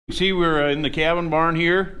See, we're in the calving barn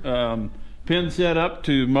here. Pen set up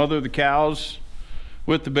to mother the cows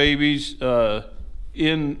with the babies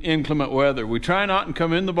in inclement weather. We try not to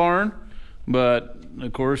come in the barn, but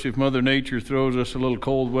of course if Mother Nature throws us a little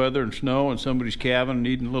cold weather and snow and somebody's calving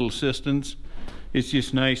needing a little assistance, it's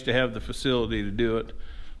just nice to have the facility to do it.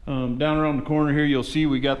 Down around the corner here you'll see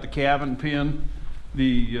we got the calving pen,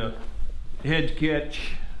 the hedge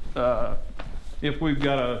catch. If we've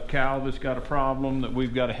got a cow that's got a problem that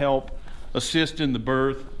we've got to help assist in the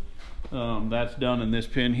birth, that's done in this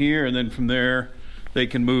pen here, and then from there they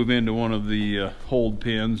can move into one of the hold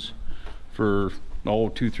pens for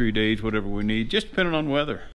 2-3 days, whatever we need, just depending on weather.